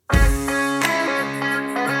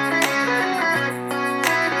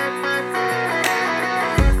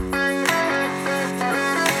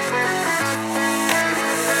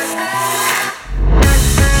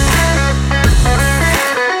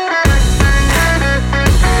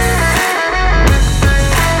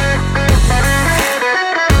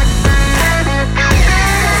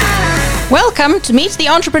Welcome to Meet the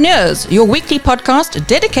Entrepreneurs, your weekly podcast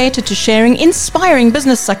dedicated to sharing inspiring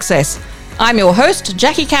business success. I'm your host,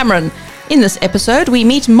 Jackie Cameron. In this episode, we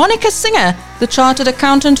meet Monica Singer, the chartered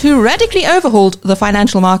accountant who radically overhauled the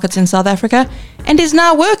financial markets in South Africa and is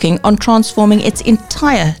now working on transforming its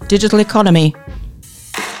entire digital economy.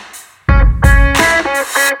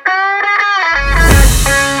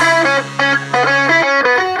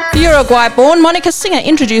 Uruguay-born Monica Singer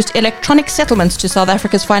introduced electronic settlements to South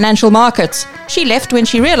Africa's financial markets. She left when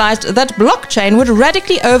she realized that blockchain would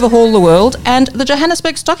radically overhaul the world and the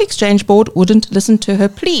Johannesburg Stock Exchange Board wouldn't listen to her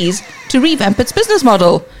pleas to revamp its business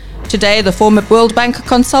model. Today, the former World Bank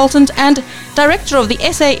consultant and director of the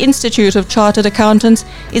SA Institute of Chartered Accountants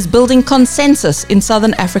is building Consensus in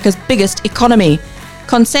Southern Africa's biggest economy.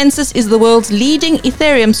 Consensus is the world's leading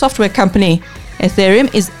Ethereum software company.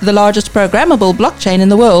 Ethereum is the largest programmable blockchain in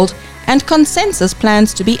the world, and Consensus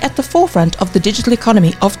plans to be at the forefront of the digital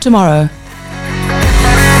economy of tomorrow.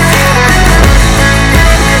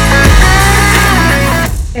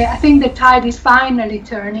 I think the tide is finally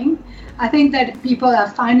turning. I think that people are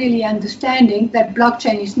finally understanding that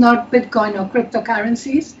blockchain is not Bitcoin or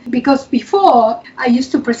cryptocurrencies. Because before I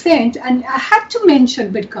used to present and I had to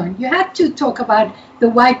mention Bitcoin. You had to talk about the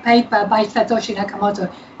white paper by Satoshi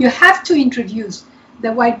Nakamoto. You have to introduce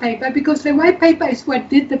the white paper because the white paper is what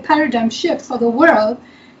did the paradigm shift for the world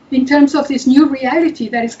in terms of this new reality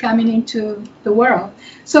that is coming into the world.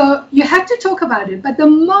 So you have to talk about it. But the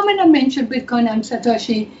moment I mentioned Bitcoin and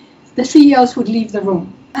Satoshi, the CEOs would leave the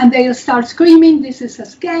room. And they'll start screaming, this is a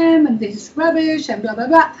scam and this is rubbish and blah, blah,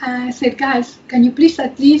 blah. And I said, guys, can you please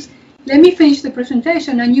at least let me finish the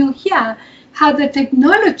presentation and you'll hear how the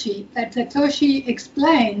technology that Satoshi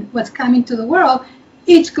explained was coming to the world,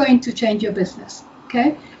 it's going to change your business,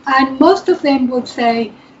 okay? And most of them would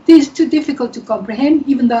say, this is too difficult to comprehend,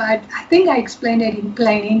 even though I think I explained it in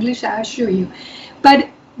plain English, I assure you. But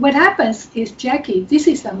what happens is, Jackie, this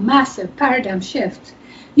is a massive paradigm shift.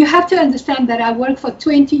 You have to understand that I worked for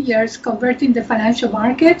 20 years converting the financial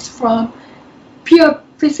markets from pure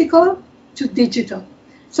physical to digital.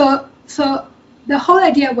 So the whole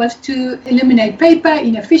idea was to eliminate paper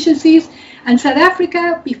inefficiencies. And South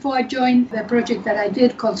Africa, before I joined the project that I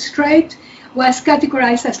did called Straight, was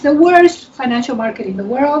categorized as the worst financial market in the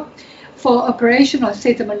world for operational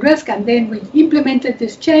settlement risk. And then we implemented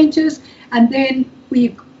these changes. And then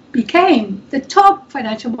we became the top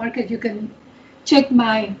financial market. You can check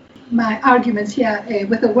my arguments here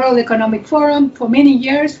with the World Economic Forum. For many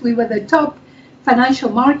years, we were the top financial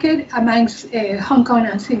market amongst Hong Kong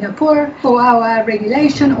and Singapore for our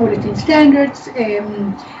regulation, auditing standards,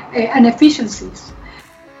 and efficiencies.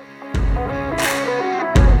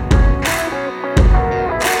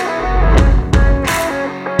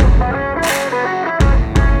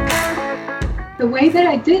 The way that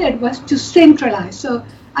I did it was to centralize. So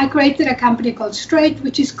I created a company called Straight,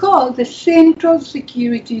 which is called the Central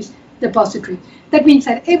Securities Depository. That means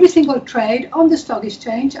that every single trade on the stock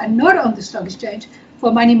exchange and not on the stock exchange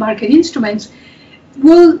for money market instruments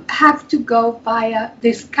will have to go via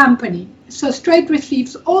this company. So Straight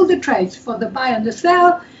receives all the trades for the buy and the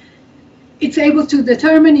sell. It's able to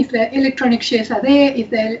determine if the electronic shares are there, if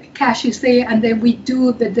the cash is there, and then we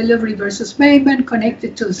do the delivery versus payment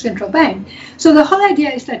connected to the central bank. So the whole idea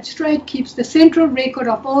is that Straight keeps the central record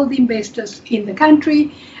of all the investors in the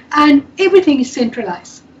country, and everything is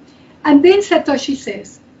centralized. And then Satoshi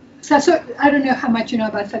says, I don't know how much you know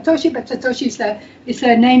about Satoshi, but Satoshi is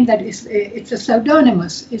a name that is it's a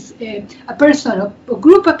pseudonymous. It's a person, a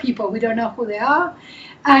group of people. We don't know who they are.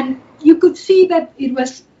 And you could see that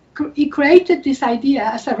he created this idea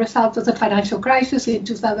as a result of the financial crisis in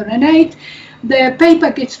 2008. The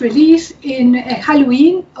paper gets released in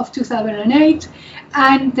Halloween of 2008,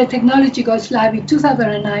 and the technology goes live in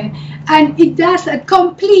 2009, and it does a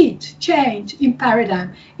complete change in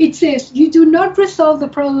paradigm. It says you do not resolve the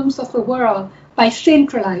problems of the world by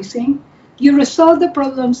centralizing. You resolve the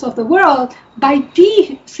problems of the world by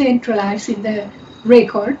decentralizing the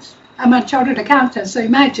records. I'm a chartered accountant, so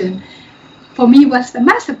imagine. For me, was the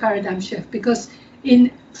massive paradigm shift because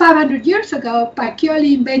in 500 years ago,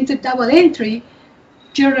 Pacioli invented double entry,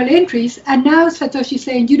 journal entries, and now Satoshi is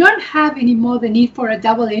saying you don't have any more the need for a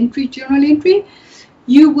double entry journal entry.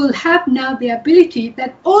 You will have now the ability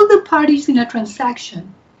that all the parties in a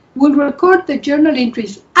transaction will record the journal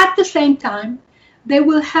entries at the same time. They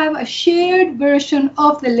will have a shared version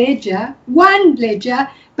of the ledger, one ledger,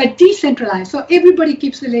 but decentralized. So everybody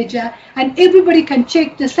keeps the ledger and everybody can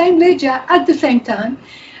check the same ledger at the same time.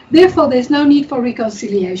 Therefore, there's no need for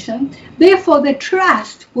reconciliation. Therefore, the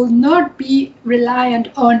trust will not be reliant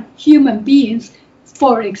on human beings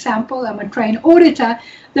For example, I'm a trained auditor.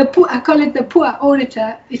 I call it the poor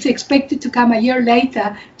auditor. Is expected to come a year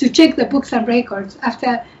later to check the books and records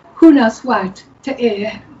after who knows what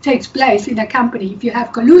takes place in a company. If you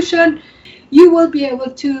have collusion, you will be able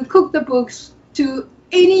to cook the books to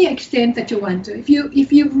any extent that you want to.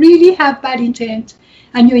 If you really have bad intent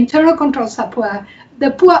and your internal controls are poor, the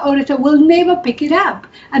poor auditor will never pick it up.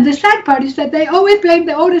 And the sad part is that they always blame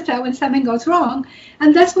the auditor when something goes wrong.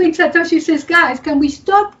 And that's when Satoshi says, guys, can we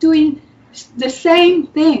stop doing the same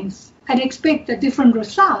things and expect a different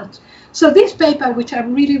result? So this paper, which I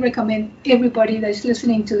really recommend everybody that's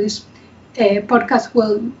listening to this podcast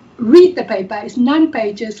will read the paper, is 9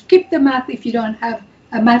 pages. Skip the math if you don't have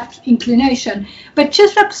a math inclination, but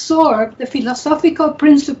just absorb the philosophical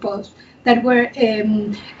principles that were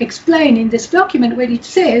explained in this document, where it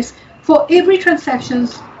says for every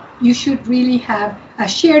transactions you should really have a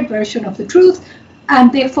shared version of the truth,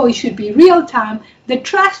 and therefore it should be real time. The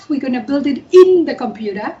trust, we're going to build it in the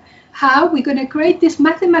computer. How? We're going to create this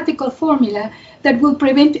mathematical formula that will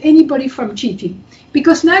prevent anybody from cheating.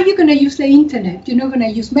 Because now you're going to use the internet. You're not going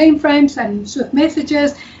to use mainframes and Swift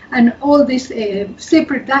messages and all these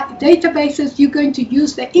separate databases. You're going to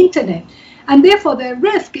use the internet. And therefore the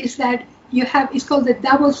risk is that you have, it's called the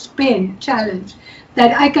double spend challenge,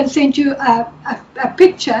 that I can send you a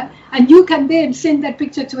picture and you can then send that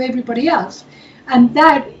picture to everybody else. And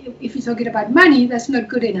that, if you're talking about money, that's not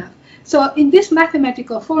good enough. So in this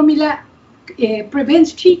mathematical formula,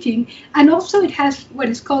 prevents cheating, and also it has what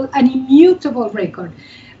is called an immutable record.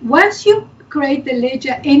 Once you create the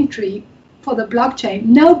ledger entry for the blockchain,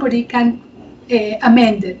 nobody can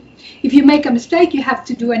amend it. If you make a mistake, you have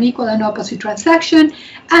to do an equal and opposite transaction,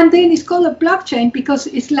 and then it's called a blockchain because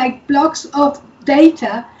it's like blocks of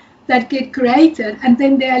data that get created, and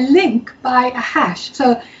then they are linked by a hash.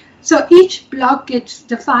 So each block gets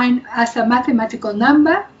defined as a mathematical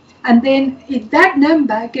number, and then that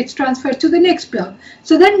number gets transferred to the next block.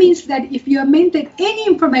 So that means that if you amended any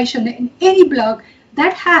information in any block,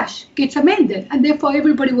 that hash gets amended, and therefore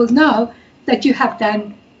everybody will know that you have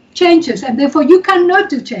done changes, and therefore you cannot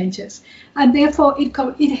do changes. And therefore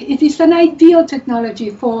it is an ideal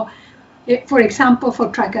technology for example, for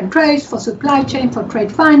track and trace, for supply chain, for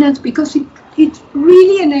trade finance, because it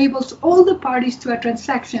really enables all the parties to a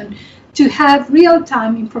transaction to have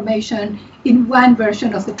real-time information in one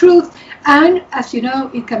version of the truth. And as you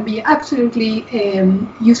know, it can be absolutely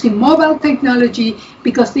using mobile technology,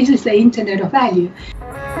 because this is the Internet of Value.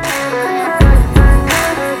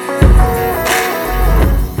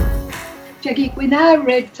 Jackie, when I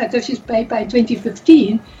read Satoshi's paper in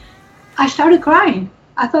 2015, I started crying.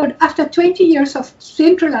 I thought, after 20 years of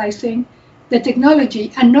centralizing the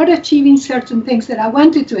technology and not achieving certain things that I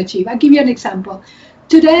wanted to achieve. I'll give you an example.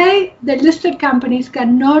 Today, the listed companies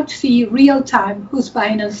cannot see real time who's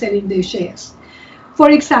buying and selling their shares.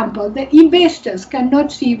 For example, the investors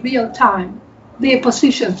cannot see real time their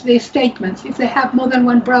positions, their statements. If they have more than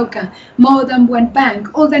one broker, more than one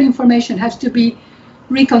bank, all that information has to be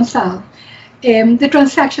reconciled. The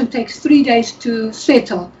transaction takes 3 days to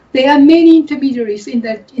settle. There are many intermediaries in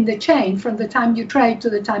the chain from the time you trade to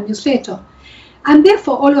the time you settle. And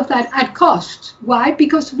therefore, all of that at cost. Why?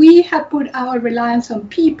 Because we have put our reliance on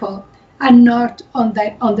people and not on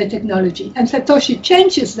the technology. And Satoshi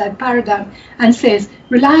changes that paradigm and says,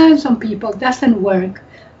 reliance on people doesn't work.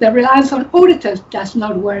 The reliance on auditors does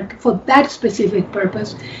not work for that specific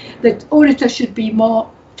purpose. The auditors should be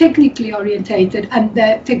more technically orientated, and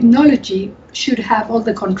the technology should have all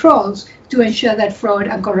the controls to ensure that fraud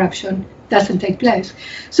and corruption doesn't take place.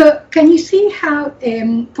 So can you see how,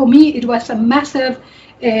 for me, it was a massive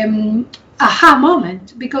aha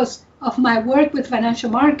moment, because of my work with financial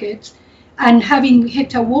markets and having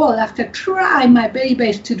hit a wall after trying my very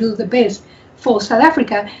best to do the best for South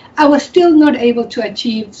Africa. I was still not able to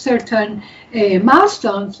achieve certain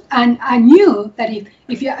milestones, and I knew that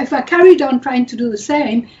if I carried on trying to do the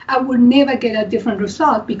same, I would never get a different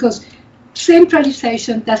result, because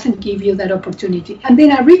centralization doesn't give you that opportunity. And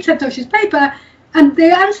then I read Satoshi's paper, and the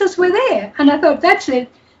answers were there, and I thought, that's it.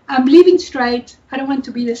 I'm leaving straight. I don't want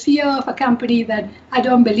to be the CEO of a company that I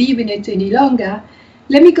don't believe in it any longer.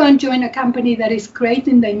 Let me go and join a company that is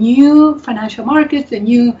creating the new financial markets, the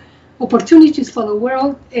new opportunities for the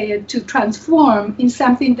world to transform in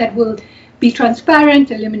something that will be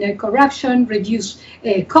transparent, eliminate corruption, reduce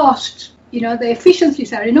costs. You know, the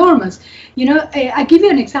efficiencies are enormous. You know, I give you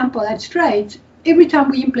an example at Straight. Every time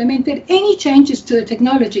we implemented any changes to the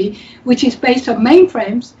technology, which is based on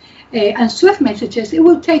mainframes and Swift messages, it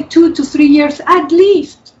will take 2 to 3 years at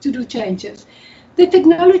least to do changes. The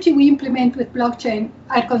technology we implement with blockchain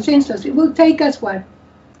at Consensus, it will take us,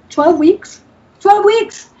 12 weeks? 12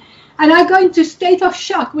 weeks. And I go into a state of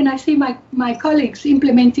shock when I see my colleagues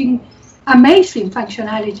implementing amazing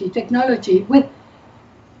functionality, technology with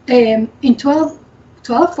in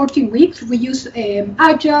 14 weeks. We use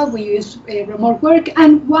Agile, we use remote work.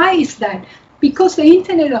 And why is that? Because the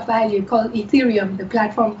Internet of Value, called Ethereum, the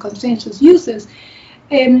platform Consensus uses,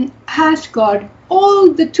 has got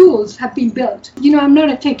all the tools have been built. You know, I'm not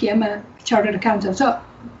a techie, I'm a chartered accountant.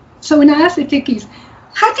 So when I asked the techies,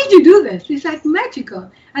 how did you do this? It's like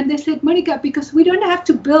magical. And they said, Monica, because we don't have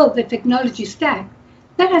to build the technology stack.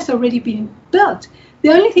 That has already been built. The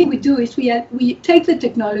only thing we do is we take the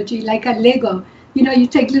technology like a Lego. You know, you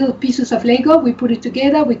take little pieces of Lego, we put it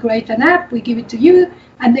together, we create an app, we give it to you,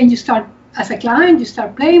 and then you start, as a client, you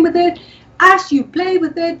start playing with it. As you play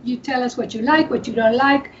with it, you tell us what you like, what you don't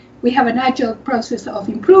like. We have an agile process of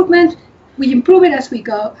improvement. We improve it as we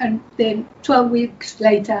go, and then 12 weeks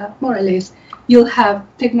later, more or less, you'll have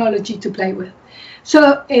technology to play with.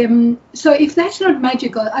 So if that's not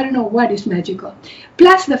magical, I don't know what is magical.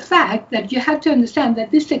 Plus the fact that you have to understand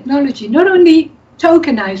that this technology not only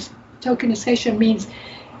tokenization means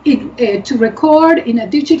to record in a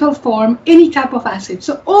digital form any type of asset.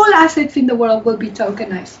 So all assets in the world will be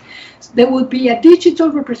tokenized. There will be a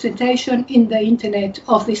digital representation in the internet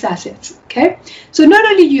of these assets, okay? So not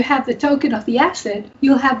only you have the token of the asset,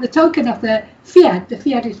 you'll have the token of the fiat. The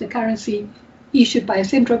fiat is the currency issued by a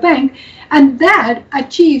central bank, and that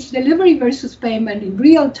achieves delivery versus payment in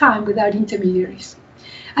real time without intermediaries.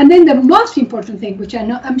 And then the most important thing, which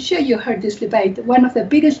I'm sure you heard this debate, one of the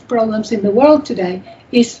biggest problems in the world today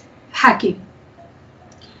is hacking.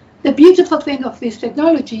 The beautiful thing of this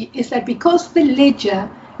technology is that because the ledger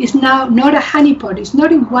is now not a honeypot, it's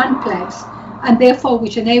not in one place, and therefore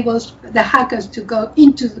which enables the hackers to go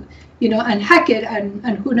into, and hack it,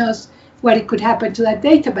 and who knows what it could happen to that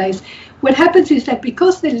database. What happens is that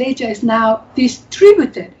because the ledger is now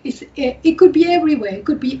distributed, it could be everywhere. It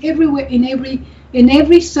could be everywhere in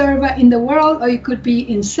every server in the world, or it could be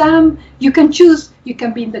in some. You can choose. You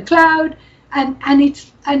can be in the cloud, and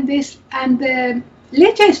the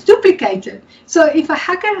ledger is duplicated. So if a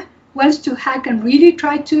hacker wants to hack and really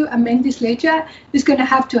try to amend this ledger, he's going to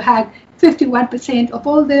have to hack 51% of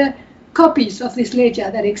all the copies of this ledger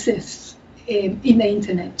that exists in the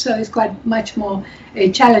internet. So it's quite much more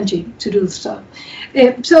challenging to do so.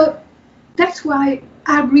 So that's why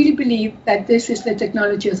I really believe that this is the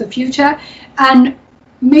technology of the future. And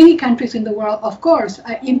many countries in the world, of course,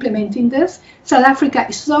 are implementing this. South Africa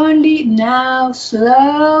is only now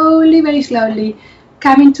slowly, very slowly,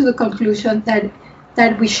 coming to the conclusion that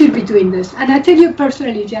we should be doing this. And I tell you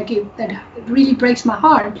personally, Jackie, that it really breaks my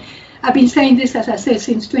heart. I've been saying this, as I said,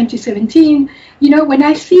 since 2017. When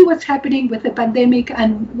I see what's happening with the pandemic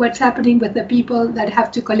and what's happening with the people that have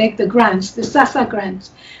to collect the grants, the SASSA grants,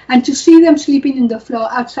 and to see them sleeping in the floor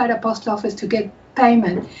outside a post office to get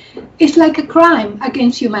payment, it's like a crime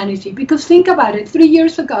against humanity. Because think about it, 3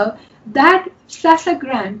 years ago, that SASSA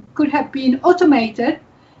grant could have been automated,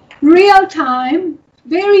 real time,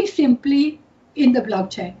 very simply in the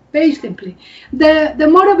blockchain, very simply. The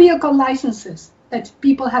motor vehicle licenses that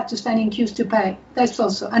people have to stand in queues to pay, that's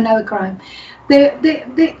also another crime. There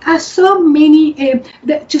are so many,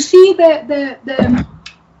 to see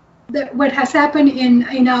what has happened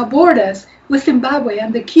in our borders with Zimbabwe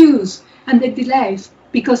and the queues and the delays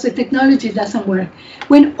because the technology doesn't work.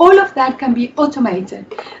 When all of that can be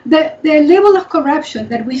automated, the level of corruption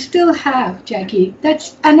that we still have, Jackie,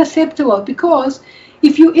 that's unacceptable, because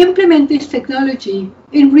if you implement this technology,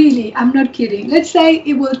 I'm not kidding, let's say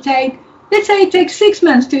it takes 6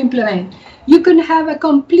 months to implement. You can have a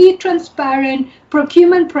complete transparent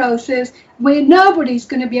procurement process where nobody's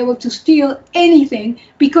going to be able to steal anything,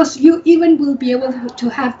 because you even will be able to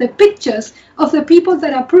have the pictures of the people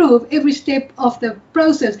that approve every step of the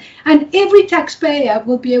process. And every taxpayer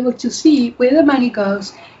will be able to see where the money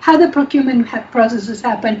goes, how the procurement processes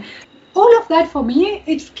happen. All of that, for me,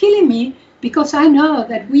 it's killing me, because I know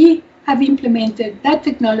that we have implemented that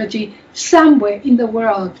technology somewhere in the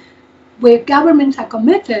world where governments are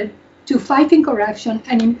committed to fighting corruption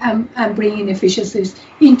and bringing efficiencies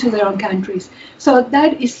into their own countries. So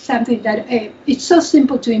that is something that it's so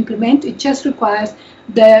simple to implement. It just requires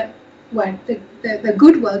the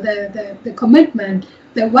goodwill, the commitment,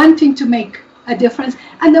 the wanting to make a difference.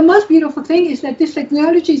 And the most beautiful thing is that this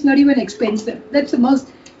technology is not even expensive. That's the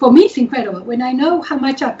most, for me, it's incredible. When I know how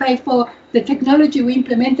much I pay for the technology we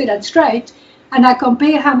implemented at Straight, and I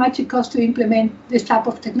compare how much it costs to implement this type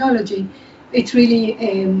of technology, it's really,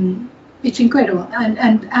 it's incredible.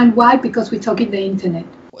 And why? Because we're talking the internet.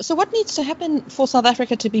 So what needs to happen for South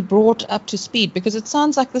Africa to be brought up to speed? Because it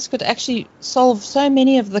sounds like this could actually solve so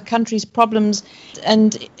many of the country's problems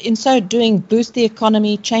and in so doing boost the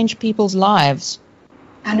economy, change people's lives.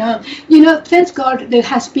 I know. You know, thank God there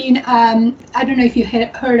has been, I don't know if you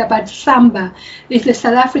heard about SAMBA. It's the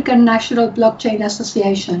South African National Blockchain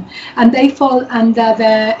Association. And they fall under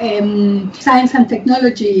the Science and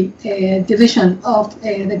Technology division of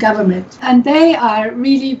the government. And they are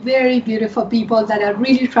really very beautiful people that are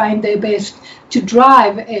really trying their best to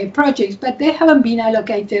drive projects, but they haven't been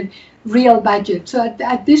allocated real budget. So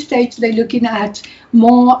at this stage, they're looking at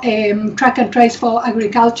more track and trace for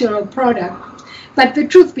agricultural products. But the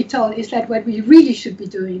truth be told is that what we really should be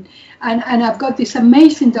doing, and I've got these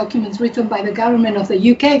amazing documents written by the government of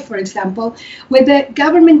the UK, for example, where the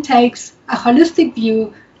government takes a holistic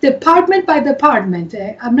view, department by department,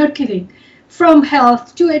 I'm not kidding, from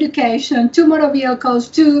health to education to motor vehicles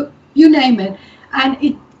to you name it, and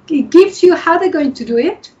it gives you how they're going to do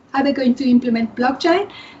it, how they're going to implement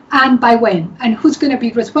blockchain, and by when, and who's going to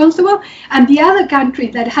be responsible. And the other country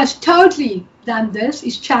that has totally done this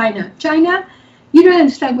is China. China, you don't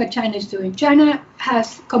understand what China is doing. China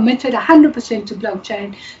has committed 100% to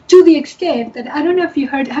blockchain to the extent that, I don't know if you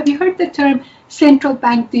heard, have you heard the term central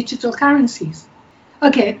bank digital currencies?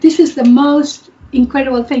 Okay, this is the most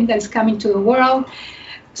incredible thing that is coming to the world.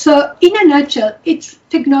 So in a nutshell, it's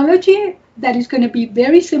technology that is going to be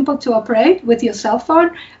very simple to operate with your cell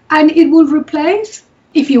phone, and it will replace,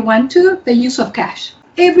 if you want to, the use of cash.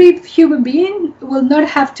 Every human being will not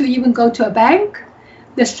have to even go to a bank.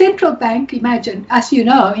 The central bank, imagine, as you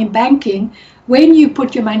know, in banking, when you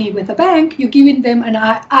put your money with a bank, you're giving them an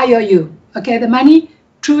IOU. Okay, the money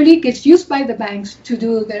truly gets used by the banks to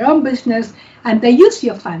do their own business, and they use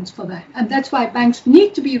your funds for that. And that's why banks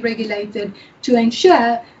need to be regulated to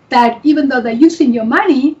ensure that even though they're using your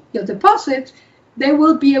money, your deposits, they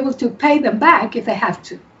will be able to pay them back if they have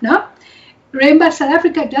to. No? Remember, South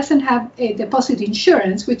Africa doesn't have a deposit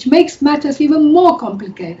insurance, which makes matters even more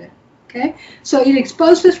complicated. Okay, so it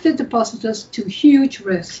exposes the depositors to huge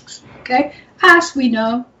risks. Okay, as we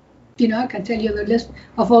know, I can tell you the list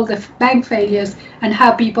of all the bank failures and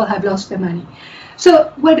how people have lost their money.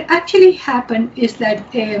 So what actually happened is that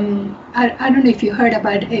I don't know if you heard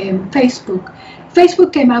about Facebook.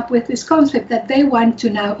 Facebook came up with this concept that they want to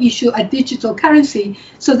now issue a digital currency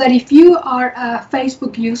so that if you are a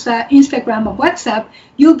Facebook user, Instagram or WhatsApp,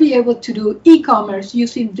 you'll be able to do e-commerce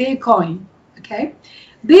using their coin. Okay,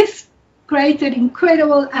 this created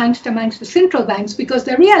incredible angst amongst the central banks because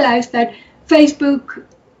they realized that Facebook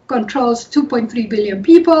controls 2.3 billion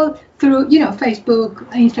people through, Facebook,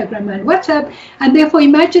 Instagram, and WhatsApp, and therefore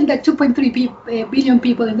imagine that 2.3 billion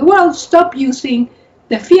people in the world stop using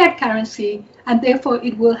the fiat currency, and therefore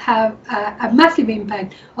it will have a massive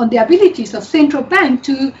impact on the abilities of central bank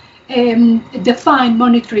to define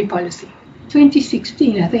monetary policy.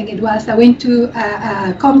 2016, I think it was, I went to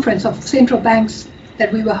a conference of central banks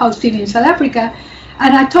that we were hosting in South Africa,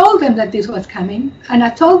 and I told them that this was coming, and I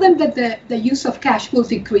told them that the use of cash will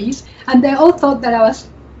decrease, and they all thought that I was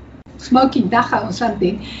smoking dacha or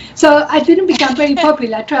something. So I didn't become very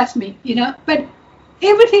popular, trust me, But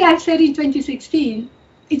everything I said in 2016,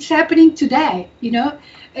 it's happening today,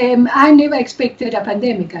 I never expected a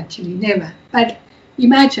pandemic, actually, never. But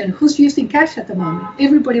imagine who's using cash at the moment.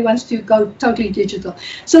 Everybody wants to go totally digital.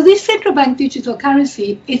 So this central bank digital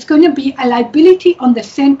currency is going to be a liability on the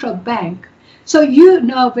central bank. So you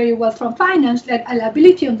know very well from finance that a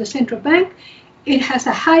liability on the central bank, it has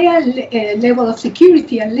a higher level of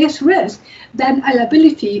security and less risk than a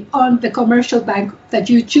liability on the commercial bank that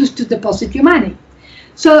you choose to deposit your money.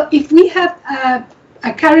 So if we have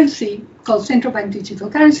a currency called central bank digital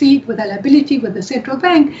currency with a liability with the central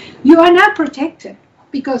bank, you are now protected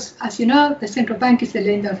because, as you know, the central bank is the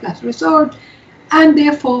lender of last resort, and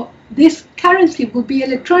therefore this currency will be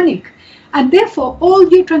electronic, and therefore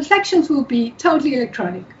all your transactions will be totally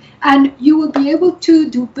electronic, and you will be able to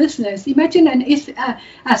do business. Imagine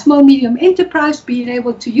a small medium enterprise being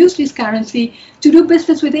able to use this currency to do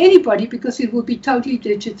business with anybody because it will be totally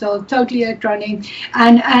digital, totally electronic,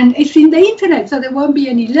 and it's in the internet, so there won't be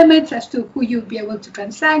any limits as to who you'll be able to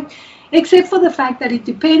transact, except for the fact that it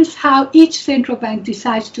depends how each central bank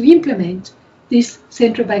decides to implement these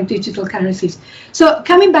central bank digital currencies. So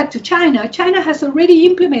coming back to China, China has already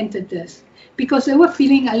implemented this because they were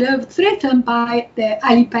feeling a little threatened by the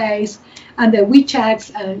Alipays and the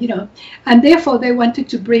WeChats, and therefore they wanted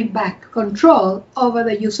to bring back control over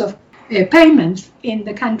the use of payments in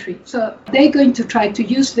the country. So they're going to try to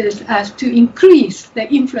use this as to increase the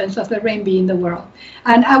influence of the renminbi in the world.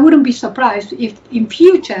 And I wouldn't be surprised if in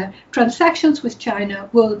future transactions with China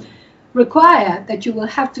will require that you will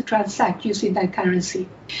have to transact using that currency.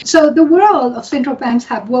 So the world of central banks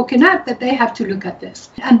have woken up that they have to look at this.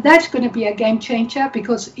 And that's going to be a game changer,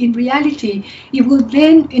 because in reality, it will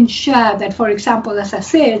then ensure that, for example, as I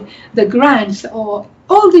said, the grants or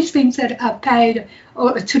all these things that are paid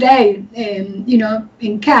today,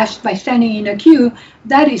 in cash by standing in a queue,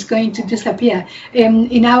 that is going to disappear.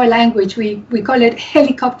 In our language, we call it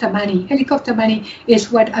helicopter money. Helicopter money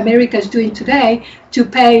is what America is doing today to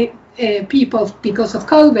pay people, because of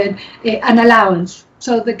COVID, an allowance.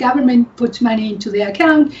 So the government puts money into their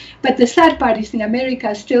account, but the sad part is in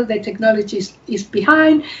America still the technology is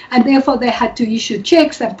behind, and therefore they had to issue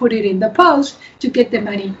checks and put it in the post to get the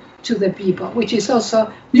money to the people, which is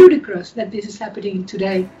also ludicrous that this is happening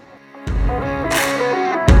today.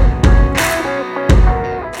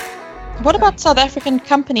 What about South African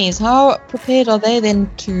companies? How prepared are they then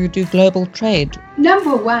to do global trade?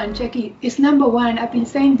 Number one, Jackie, I've been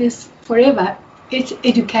saying this forever, it's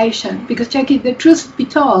education. Because, Jackie, the truth be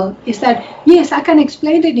told is that, yes, I can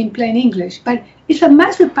explain it in plain English, but it's a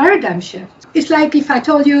massive paradigm shift. It's like if I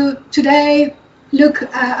told you today, look,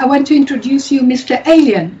 I want to introduce you Mr.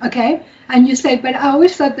 Alien, okay? And you say, but I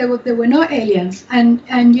always thought there were no aliens,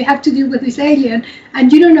 and you have to deal with this alien,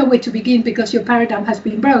 and you don't know where to begin because your paradigm has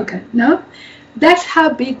been broken, no? That's how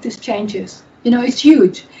big this change is. It's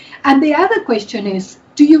huge. And the other question is,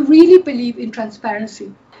 do you really believe in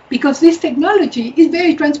transparency? Because this technology is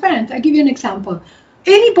very transparent. I'll give you an example.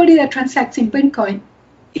 Anybody that transacts in Bitcoin,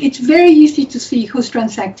 it's very easy to see who's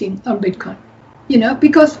transacting on Bitcoin,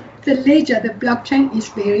 because the ledger, the blockchain is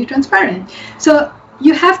very transparent. So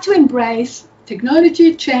you have to embrace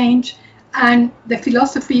technology change and the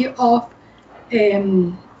philosophy of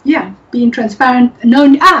being transparent,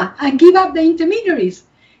 and give up the intermediaries.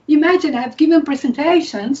 Imagine I've given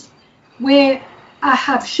presentations where I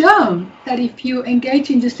have shown that if you engage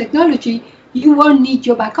in this technology, you won't need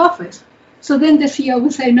your back office. So then the CEO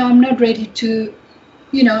will say, no, I'm not ready to,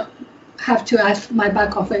 have to ask my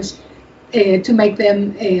back office to make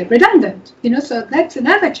them redundant. So that's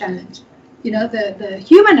another challenge, the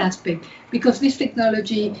human aspect, because this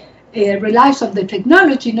technology relies on the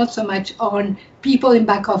technology, not so much on people in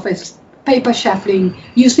back office, paper shuffling,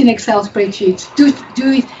 using Excel spreadsheets,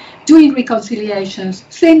 doing reconciliations,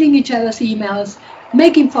 sending each other's emails,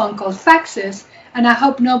 making phone calls, faxes, and I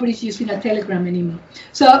hope nobody's using a Telegram anymore.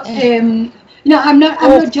 So, I'm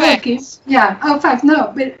not joking. Facts. Yeah, fact,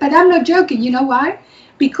 no, but I'm not joking. You know why?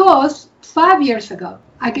 Because 5 years ago,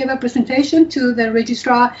 I gave a presentation to the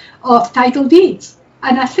registrar of title deeds,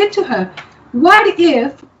 and I said to her, what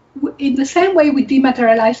if, in the same way we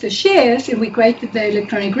dematerialized the shares and we created the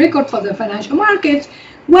electronic record for the financial markets,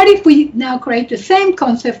 what if we now create the same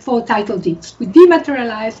concept for title deeds? We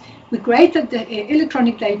dematerialize, we created the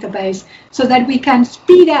electronic database so that we can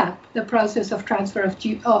speed up the process of transfer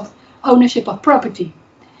of ownership of property.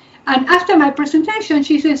 And after my presentation,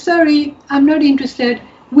 she said, sorry, I'm not interested.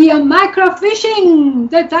 We are microfishing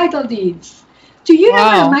the title deeds. Do you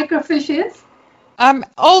know what a microfiche is? I'm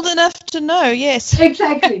old enough to know, yes.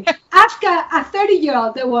 Exactly. Ask a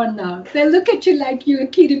 30-year-old, they won't know. They look at you like you're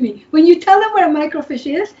kidding me. When you tell them what a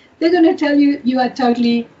microfiche is, they're going to tell you you are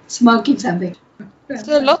totally smoking something.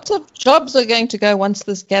 So lots of jobs are going to go once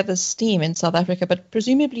this gathers steam in South Africa, but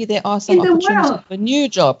presumably there are some opportunities for new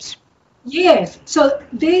jobs. Yes, so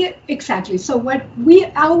exactly. So I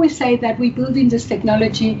always say that we're building this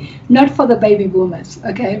technology not for the baby boomers,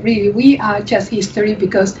 okay? Really, we are just history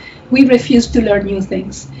because we refuse to learn new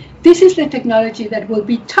things. This is the technology that will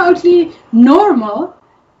be totally normal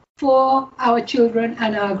for our children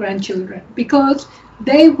and our grandchildren, because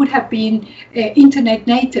they would have been internet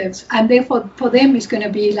natives, and therefore for them it's going to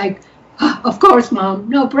be like, of course, mom,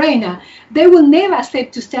 no brainer. They will never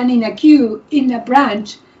accept to stand in a queue in a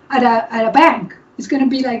branch at a bank. It's going to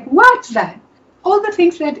be like, what's that? All the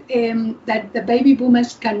things that the baby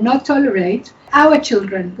boomers cannot tolerate, our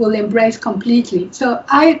children will embrace completely. So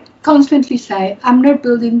I constantly say, I'm not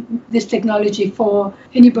building this technology for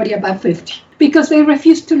anybody above 50 because they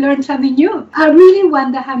refuse to learn something new. I really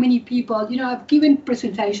wonder how many people, I've given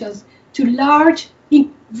presentations to large,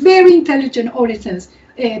 very intelligent audiences,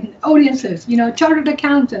 chartered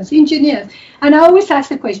accountants, engineers. And I always ask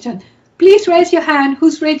the question, please raise your hand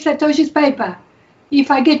who's read Satoshi's paper.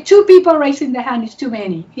 If I get 2 people raising their hand, it's too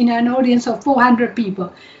many in an audience of 400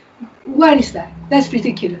 people. What is that? That's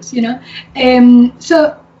ridiculous,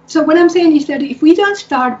 So what I'm saying is that if we don't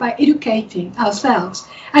start by educating ourselves,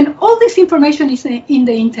 and all this information is in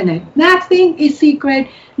the internet, nothing is secret,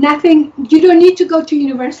 you don't need to go to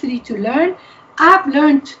university to learn. I've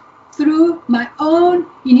learned through my own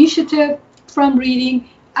initiative from reading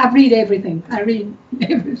I read everything.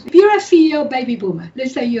 If you're a CEO baby boomer,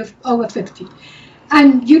 let's say you're over 50,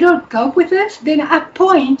 and you don't cope with this, then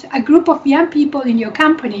appoint a group of young people in your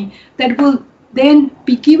company that will then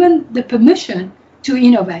be given the permission to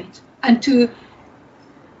innovate and to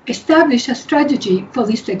establish a strategy for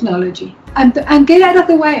this technology and get out of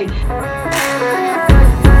the way.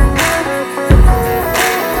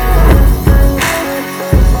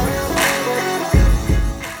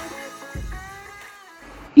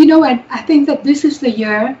 You know, I think that this is the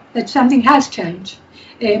year that something has changed.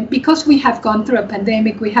 Because we have gone through a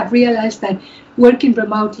pandemic, we have realized that working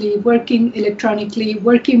remotely, working electronically,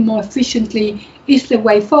 working more efficiently is the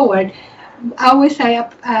way forward. I always say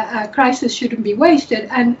a crisis shouldn't be wasted,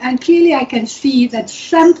 and clearly I can see that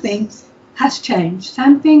something has changed.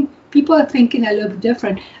 People are thinking a little bit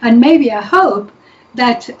different, and maybe I hope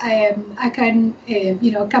that I can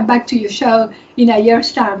come back to your show in a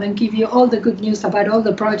year's time and give you all the good news about all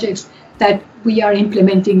the projects that we are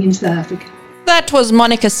implementing in South Africa. That was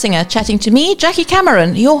Monica Singer chatting to me, Jackie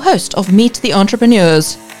Cameron, your host of Meet the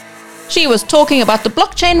Entrepreneurs. She was talking about the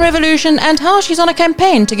blockchain revolution and how she's on a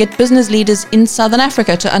campaign to get business leaders in Southern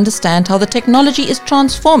Africa to understand how the technology is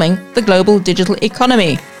transforming the global digital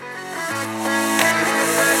economy.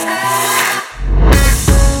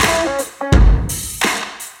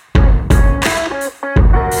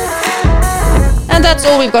 And that's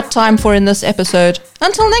all we've got time for in this episode.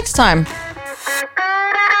 Until next time.